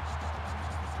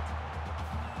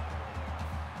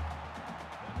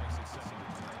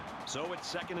 So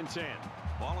it's 2nd and 10.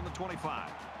 Ball on the 25.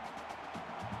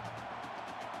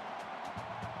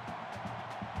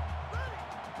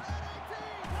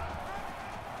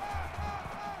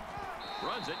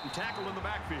 Runs it and tackled in the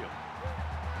backfield.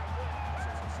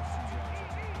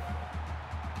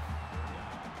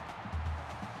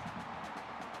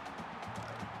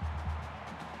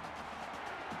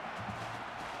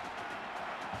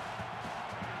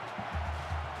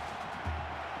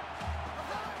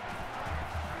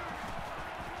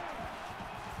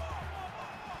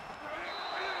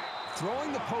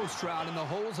 Throwing the post route in the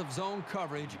holes of zone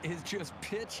coverage is just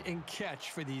pitch and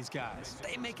catch for these guys.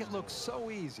 They make it look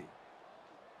so easy.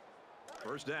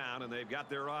 1st down, and they've got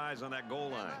their eyes on that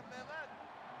goal line.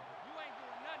 You ain't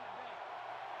doing nothing today.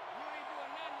 You ain't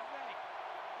doing nothing today.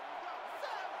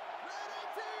 Red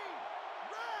 18.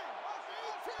 Red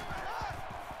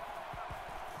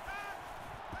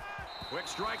 18. Quick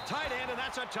strike, tight end, and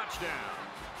that's a touchdown.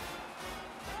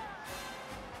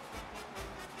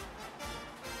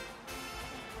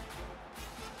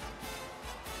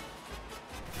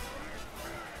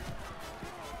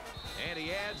 And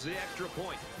he adds the extra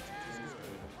point.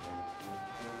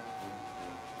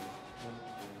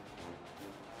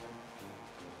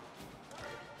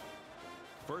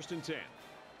 First and 10.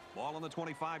 Ball on the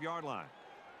 25-yard line.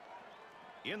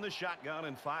 In the shotgun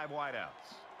and 5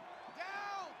 wideouts.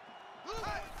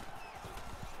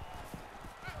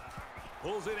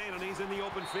 Pulls it in, and he's in the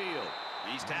open field.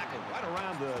 He's tackled right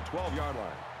around the 12-yard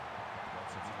line.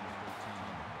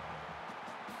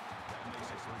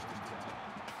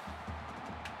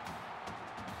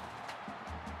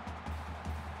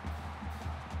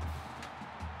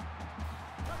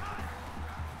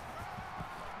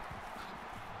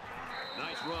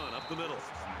 Nice run up the middle.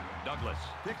 Douglas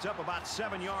picks up about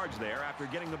 7 yards there after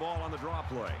getting the ball on the draw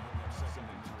play.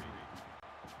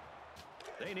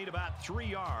 They need about 3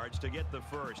 yards to get the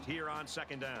first here on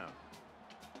 2nd down.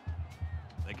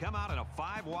 They come out in a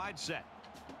 5-wide set.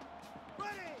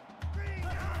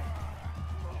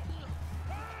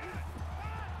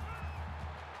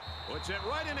 Puts it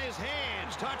right in his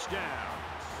hands. Touchdown.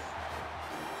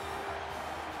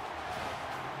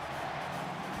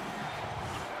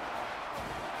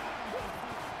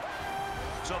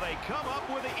 So they come up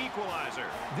with the equalizer.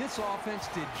 This offense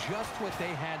did just what they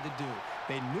had to do.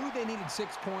 They knew they needed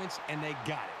 6 points, and they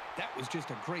got it. That was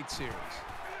just a great series.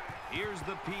 Here's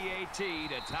the PAT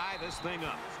to tie this thing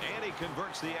up. And he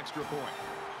converts the extra point.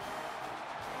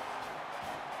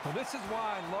 Well, this is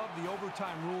why I love the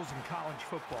overtime rules in college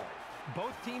football.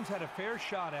 Both teams had a fair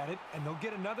shot at it, and they'll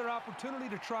get another opportunity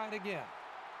to try it again.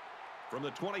 From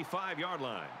the 25-yard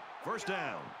line, 1st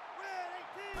down.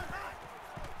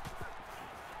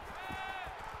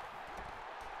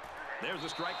 There's a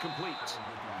strike complete.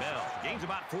 Bell gains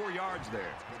about 4 yards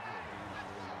there.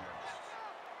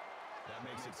 That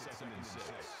makes it 2nd and 6.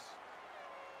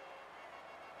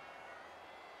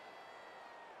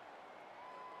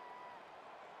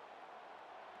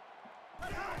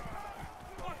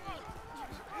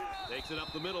 Takes it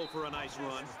up the middle for a nice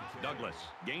run. Douglas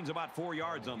gains about 4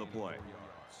 yards on the play.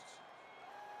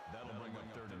 That'll bring up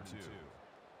 3rd and 2.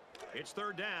 It's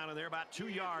 3rd down, and they're about 2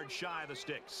 yards shy of the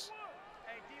sticks.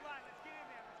 Hey, D-line, let's get in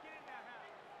there. Let's get in there,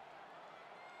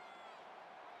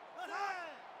 huh?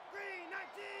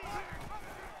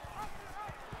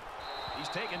 He's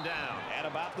taken down at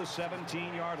about the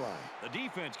 17-yard line. The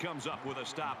defense comes up with a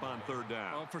stop on third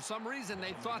down. Well, for some reason,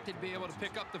 they thought they'd be able to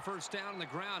pick up the first down on the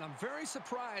ground. I'm very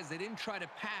surprised they didn't try to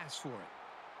pass for it.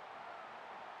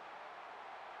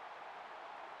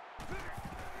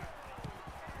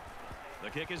 The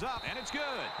kick is up, and it's good.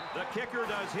 The kicker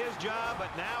does his job,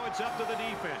 but now it's up to the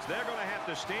defense. They're going to have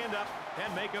to stand up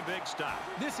and make a big stop.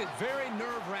 This is very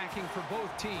nerve-wracking for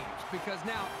both teams because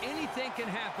now anything can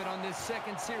happen on this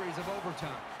second series of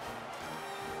overtime.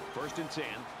 1st and 10.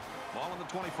 Ball on the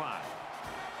 25.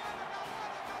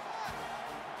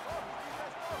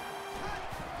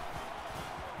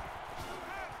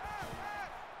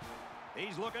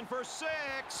 He's looking for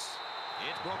 6.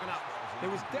 It's broken up.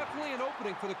 There was definitely an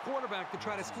opening for the quarterback to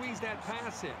try to squeeze that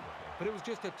pass in, but it was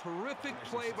just a terrific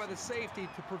play by the safety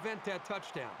to prevent that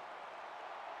touchdown.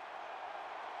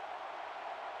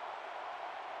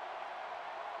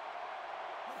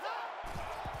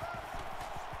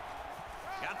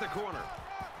 Got the corner.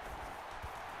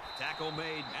 Tackle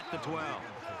made at the 12.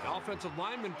 The offensive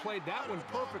lineman played that one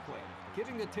perfectly,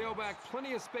 giving the tailback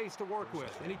plenty of space to work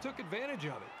with, and he took advantage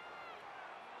of it.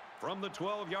 From the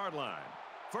 12-yard line,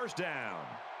 1st down.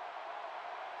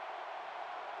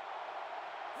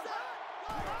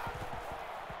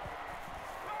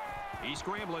 He's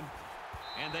scrambling,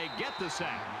 and they get the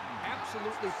sack.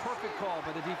 Absolutely perfect call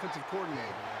by the defensive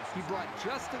coordinator. He brought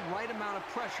just the right amount of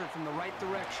pressure from the right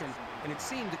direction, and it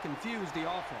seemed to confuse the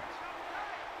offense.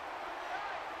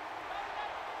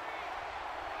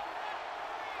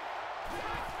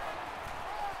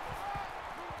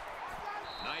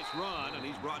 Nice run, and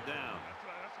he's brought down.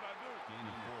 Gain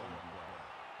of 4 on the play.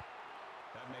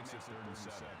 That makes it 3rd and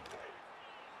 7.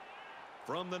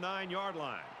 From the 9-yard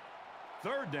line,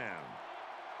 3rd down.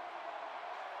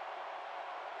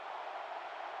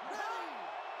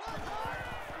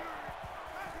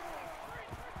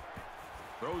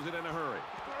 Throws it in a hurry.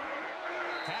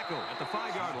 Tackle at the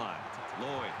 5-yard line.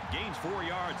 Lloyd gains 4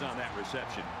 yards on that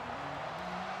reception.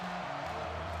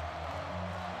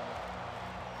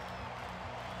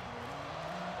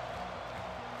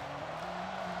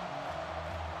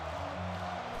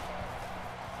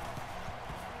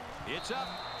 It's up,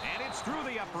 and it's through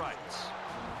the uprights.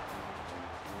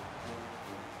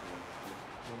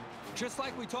 Just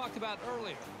like we talked about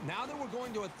earlier, now that we're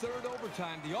going to a 3rd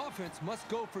overtime, the offense must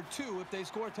go for 2 if they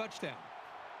score a touchdown.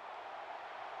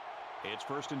 It's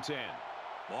 1st and 10.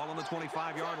 Ball on the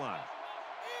 25-yard line.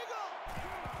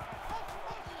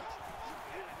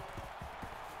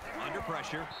 Under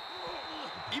pressure.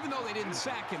 Even though they didn't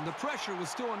sack him, the pressure was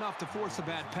still enough to force a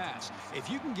bad pass. If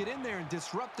you can get in there and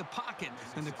disrupt the pocket,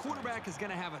 then the quarterback is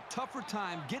going to have a tougher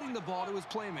time getting the ball to his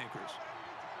playmakers.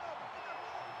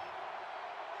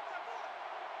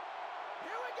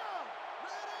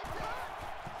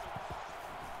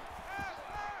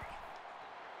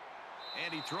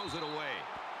 And he throws it away.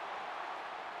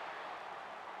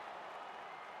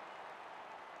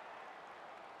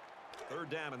 Third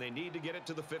down, and they need to get it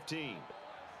to the 15.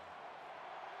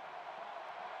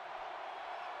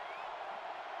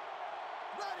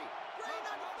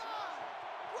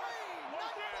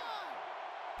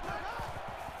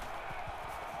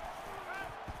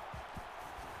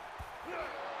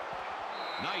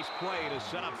 Nice play to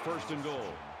set up 1st and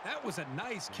goal. That was a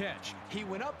nice catch. He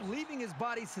went up, leaving his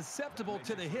body susceptible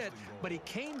to the hit, but he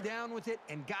came down with it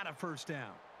and got a 1st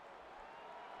down.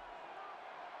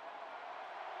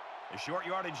 A short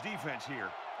yardage defense here.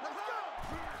 Let's go!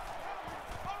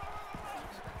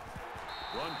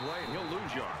 Run play, and he'll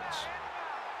lose yards.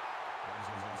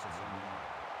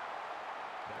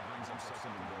 That brings him 2nd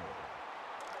and goal.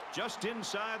 Just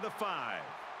inside the 5.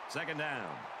 2nd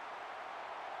down.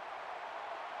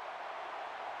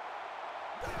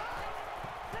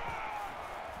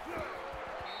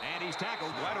 And he's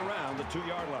tackled right around the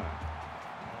 2-yard line.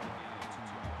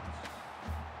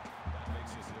 That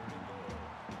makes it 3rd and goal.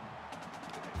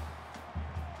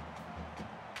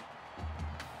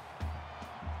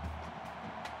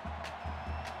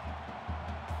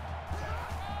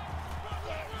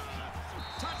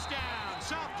 Touchdown,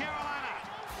 South Carolina.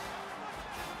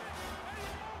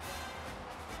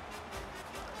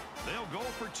 They'll go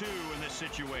for 2 in this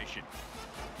situation.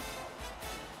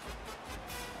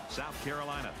 South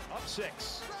Carolina up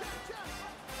 6.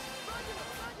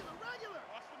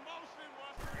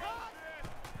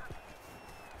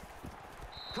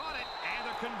 Caught it, and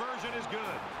the conversion is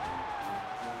good.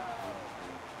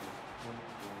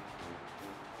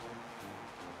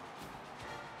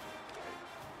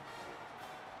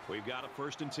 We've got a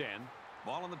 1st and 10.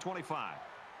 Ball on the 25.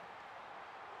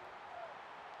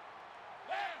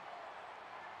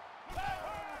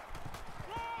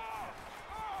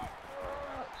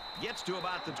 Gets to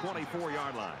about the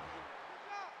 24-yard line.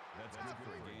 That's good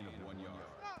for a gain of 1 yard.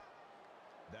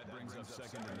 That brings up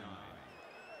 2nd and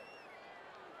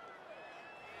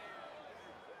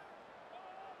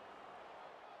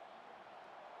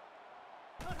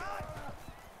 9.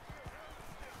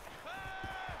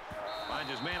 Finds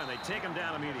his man, and they take him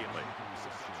down immediately.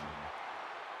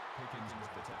 Pickens with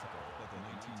the tackle at the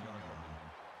 19-yard line.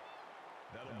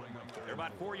 That'll bring up They're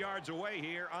about 4 yards away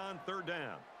here on 3rd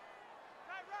down.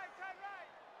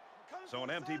 So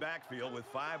an empty backfield with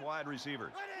 5 wide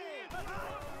receivers.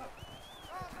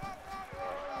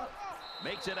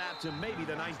 Makes it out to maybe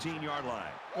the 19-yard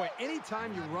line. Boy,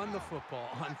 anytime you run the football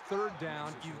on 3rd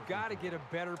down, you've got to get a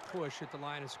better push at the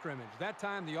line of scrimmage. That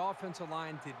time, the offensive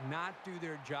line did not do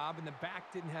their job, and the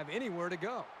back didn't have anywhere to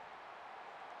go.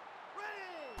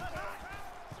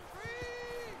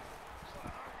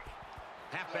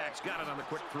 Halfback's got it on the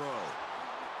quick throw.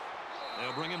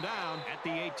 They'll bring him down at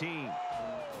the 18.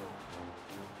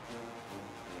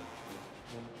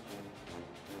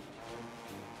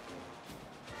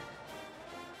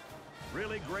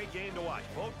 Really great game to watch.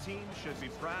 Both teams should be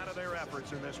proud of their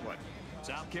efforts in this one.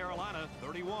 South Carolina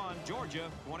 31, Georgia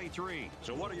 23.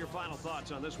 So what are your final thoughts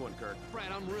on this one, Kirk?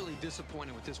 Brad, I'm really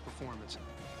disappointed with this performance.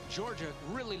 Georgia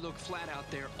really looked flat out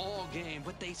there all game,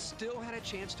 but they still had a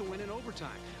chance to win in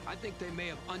overtime. I think they may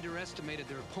have underestimated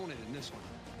their opponent in this one.